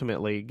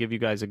ultimately, give you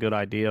guys a good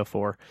idea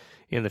for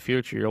in the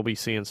future, you'll be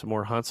seeing some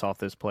more hunts off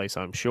this place,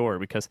 I'm sure,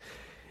 because,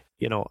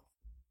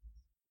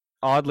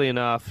 oddly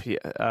enough,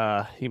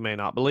 you may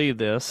not believe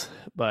this,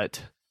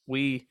 but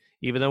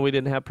even though we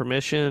didn't have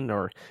permission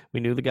or we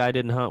knew the guy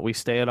didn't hunt, we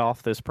stayed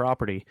off this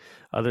property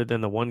other than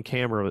the one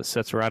camera that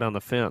sits right on the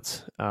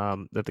fence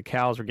that the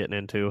cows were getting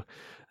into.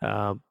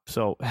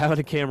 So having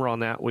a camera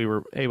on that, we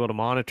were able to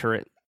monitor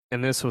it.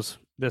 And this was,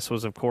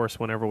 of course,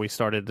 whenever we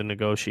started the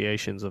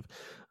negotiations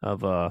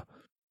of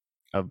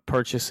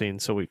purchasing.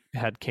 So we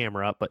had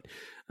camera up, but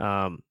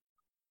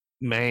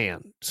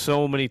man,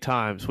 so many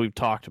times we've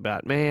talked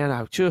about, man,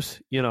 I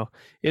just,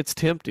 it's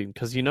tempting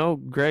because,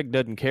 Greg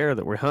doesn't care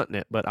that we're hunting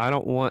it, but I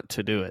don't want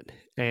to do it.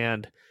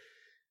 And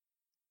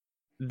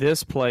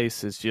this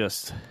place is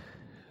just,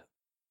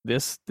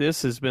 this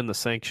has been the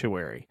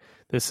sanctuary.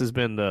 This has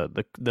been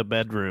the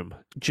bedroom,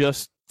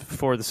 just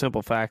for the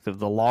simple fact of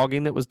the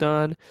logging that was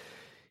done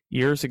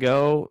years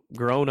ago,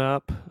 grown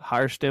up,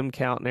 higher stem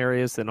count in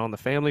areas than on the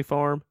family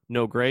farm,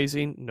 no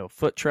grazing, no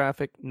foot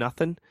traffic,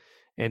 nothing.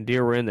 And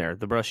deer were in there.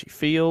 The brushy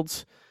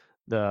fields,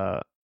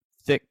 the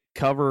thick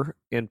cover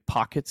in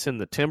pockets in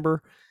the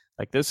timber.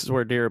 Like, this is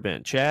where deer have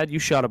been. Chad, you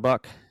shot a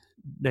buck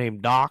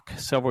named Doc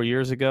several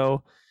years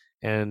ago,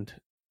 and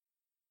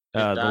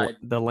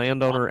the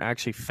landowner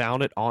actually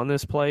found it on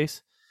this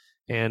place,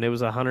 and it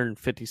was a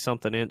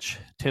 150-something inch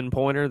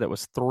 10-pointer that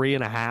was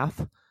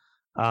 3.5.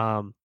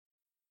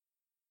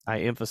 I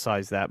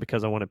emphasize that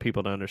because I wanted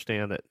people to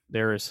understand that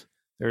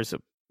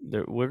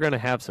we're going to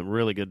have some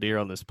really good deer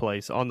on this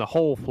place, on the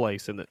whole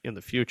place in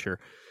the future,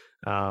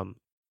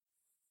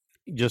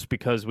 just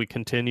because we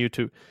continue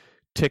to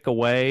tick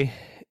away.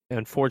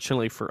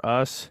 Unfortunately for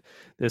us,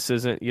 this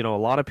isn't, a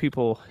lot of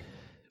people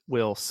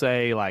will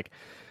say, like,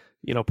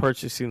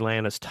 purchasing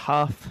land is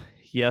tough.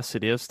 Yes,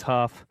 it is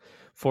tough.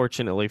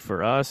 Fortunately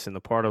for us, in the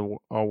part of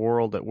our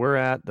world that we're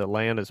at, the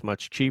land is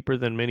much cheaper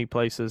than many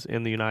places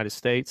in the United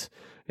States.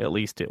 At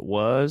least it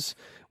was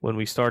when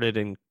we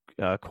started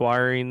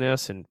acquiring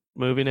this and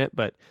moving it.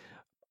 But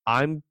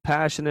I'm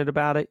passionate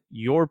about it.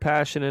 You're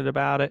passionate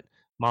about it.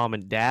 Mom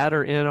and Dad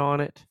are in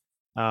on it.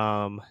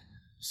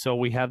 So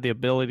we have the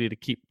ability to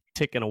keep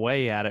ticking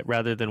away at it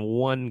rather than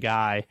one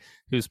guy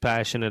who's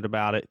passionate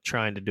about it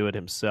trying to do it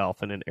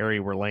himself in an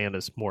area where land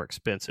is more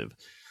expensive.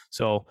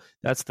 So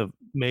that's the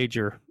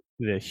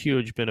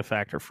huge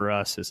benefactor for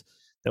us, is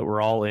that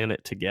we're all in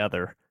it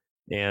together.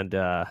 And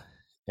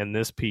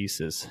this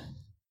piece is,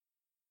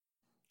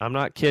 I'm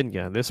not kidding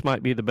you, this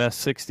might be the best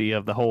 60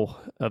 of the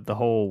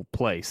whole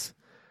place.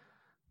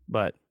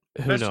 But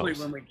who Especially knows?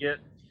 when we get,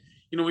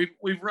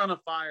 we've run a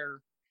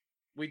fire.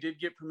 We did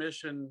get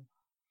permission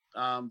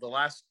the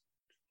last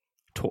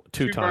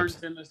two times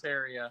burns in this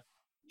area.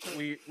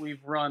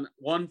 We've run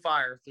one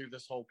fire through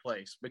this whole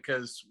place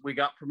because we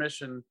got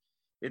permission.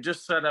 It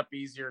just set up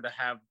easier to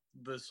have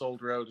this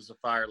old road as a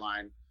fire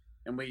line,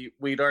 and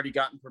we'd already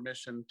gotten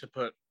permission to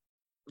put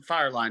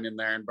fire line in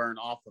there and burn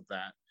off of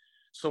that.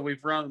 So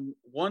we've run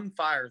one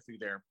fire through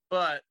there,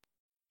 but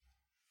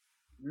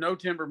no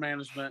timber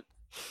management.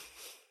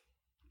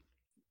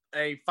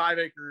 A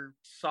 5-acre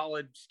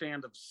solid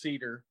stand of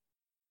cedar,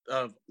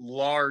 of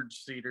large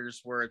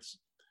cedars where it's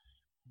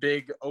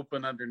big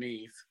open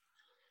underneath.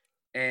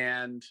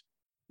 And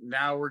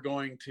now we're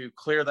going to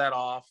clear that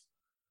off.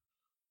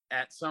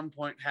 At some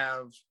point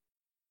have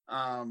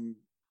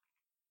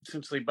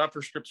essentially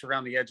buffer strips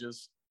around the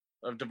edges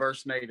of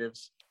diverse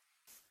natives,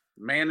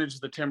 manage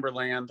the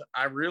timberland.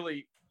 I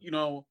really,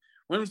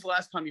 when When was the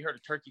last time you heard a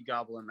turkey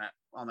gobble on that?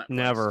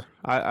 Never.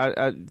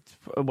 I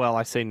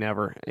say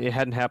never. It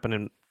hadn't happened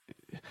in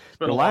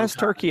the last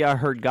time. turkey I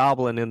heard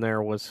gobbling in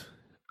there was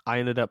I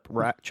ended up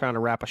trying to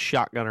wrap a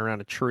shotgun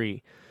around a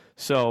tree.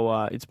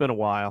 So it's been a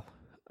while.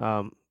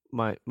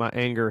 My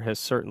anger has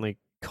certainly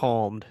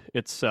calmed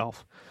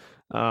itself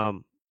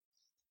for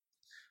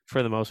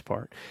the most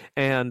part.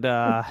 And,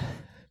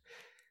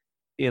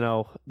 you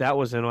know, that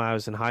was when I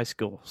was in high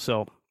school.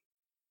 So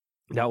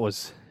that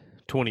was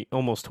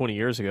almost 20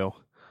 years ago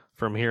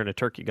from hearing a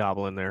turkey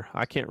gobble in there.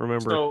 I can't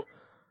remember.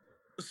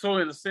 So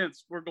in a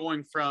sense, we're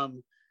going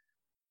from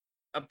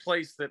a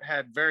place that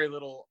had very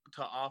little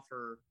to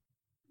offer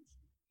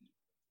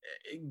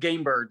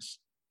game birds,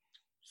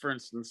 for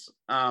instance.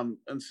 And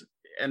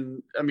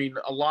I mean,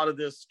 a lot of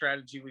this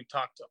strategy we've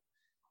talked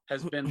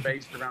has been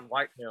based around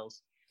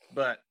whitetails,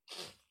 but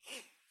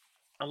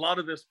a lot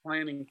of this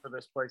planning for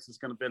this place is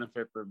going to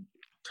benefit the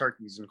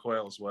turkeys and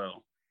quail as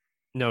well.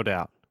 No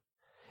doubt.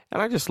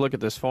 And I just look at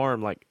this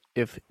farm like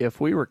if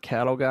we were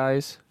cattle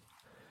guys,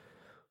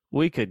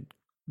 we could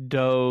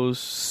doze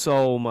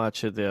so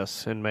much of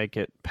this and make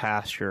it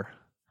pasture.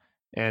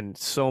 And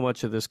so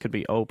much of this could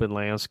be open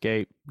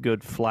landscape,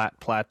 good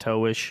flat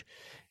plateauish,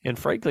 and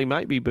frankly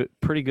might be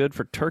pretty good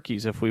for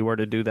turkeys if we were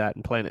to do that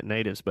and plant it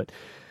natives. But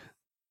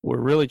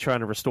we're really trying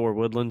to restore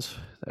woodlands.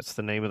 That's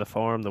the name of the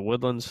farm, the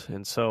woodlands.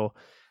 And so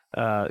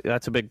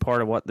that's a big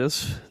part of what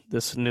this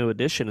new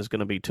addition is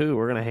going to be too.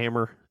 We're going to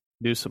hammer,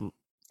 do some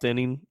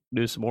thinning,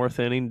 do some more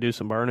thinning, do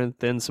some burning,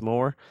 thin some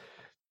more,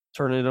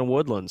 turn it into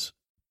woodlands.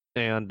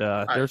 And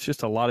there's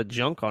just a lot of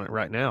junk on it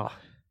right now.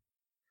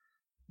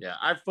 Yeah,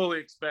 I fully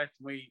expect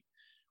we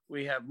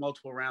have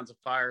multiple rounds of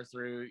fire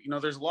through. You know,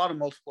 there's a lot of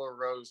multiple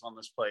rows on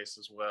this place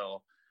as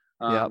well.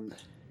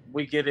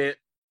 We get it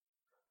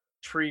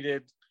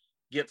treated,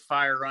 get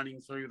fire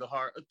running through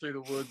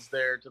the woods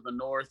there to the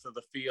north of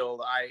the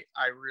field.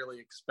 I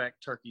really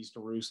expect turkeys to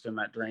roost in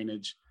that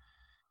drainage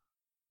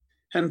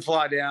and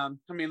fly down.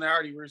 I mean, they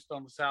already roost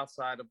on the south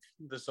side of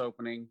this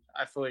opening.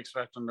 I fully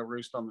expect them to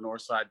roost on the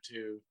north side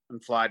too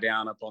and fly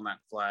down up on that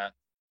flat.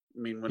 I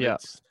mean,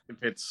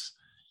 if it's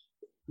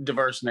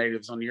diverse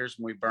natives on years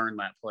when we burn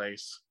that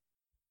place.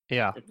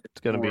 Yeah,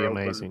 it's going to be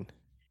amazing.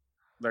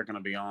 They're going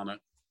to be on it.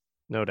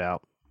 No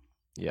doubt.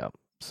 Yeah.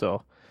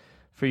 So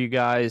for you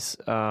guys,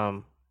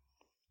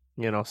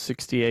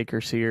 60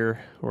 acres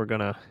here, I'm going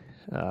to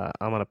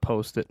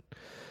post it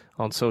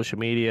on social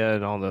media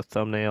and on the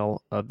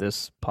thumbnail of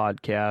this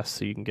podcast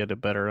so you can get a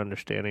better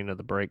understanding of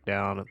the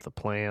breakdown of the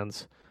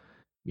plans,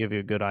 give you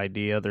a good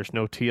idea. There's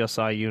no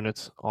TSI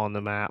units on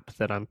the map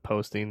that I'm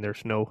posting.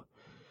 There's no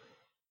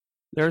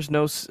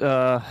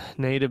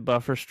native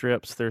buffer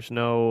strips. There's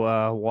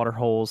no water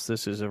holes.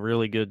 This is a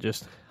really good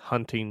just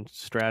hunting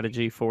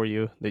strategy for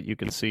you that you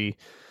can see.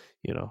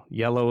 You know,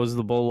 yellow is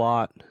the bull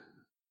lot.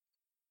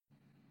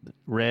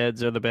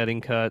 Reds are the bedding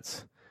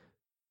cuts.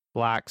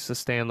 Black's the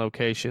stand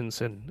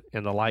locations, and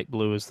the light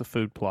blue is the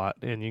food plot.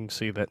 And you can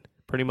see that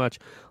pretty much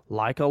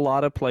like a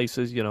lot of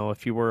places, you know,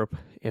 if you were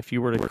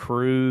to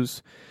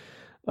cruise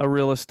a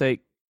real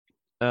estate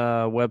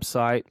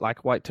website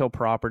like Whitetail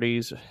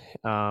Properties,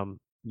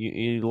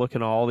 you're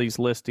looking at all these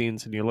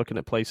listings and you're looking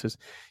at places,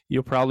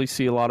 you'll probably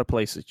see a lot of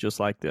places just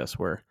like this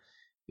where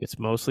it's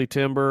mostly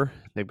timber.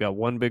 They've got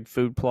one big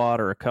food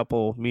plot or a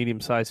couple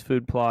medium-sized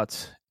food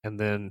plots, and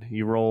then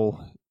you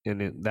roll,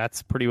 and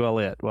that's pretty well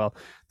it. Well,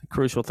 the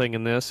crucial thing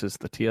in this is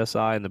the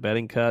TSI and the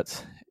bedding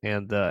cuts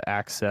and the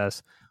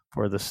access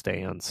for the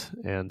stands.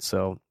 And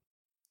so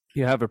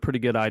you have a pretty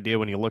good idea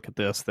when you look at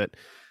this that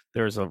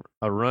there's a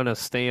run of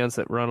stands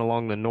that run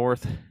along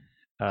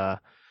the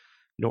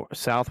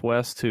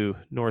southwest to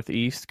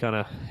northeast kind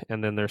of,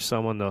 and then there's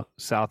some on the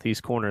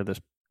southeast corner of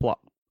this plot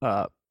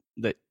of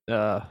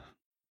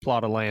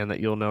land that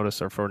you'll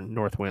notice are for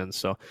north winds.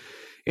 So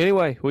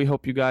anyway, we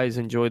hope you guys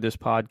enjoyed this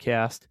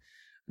podcast.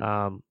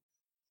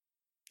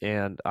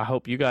 And I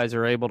hope you guys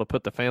are able to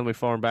put the family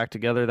farm back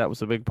together. That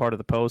was a big part of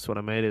the post when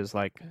I made it, is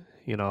like,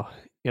 you know,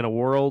 in a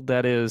world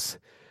that is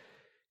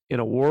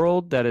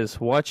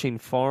watching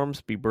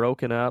farms be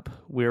broken up,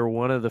 we're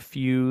one of the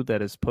few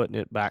that is putting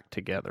it back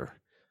together.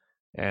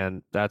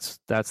 And that's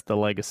the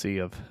legacy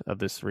of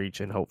this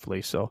region,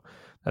 hopefully. So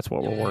that's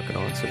what we're working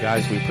on. So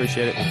guys, we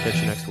appreciate it. We'll catch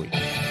you next week.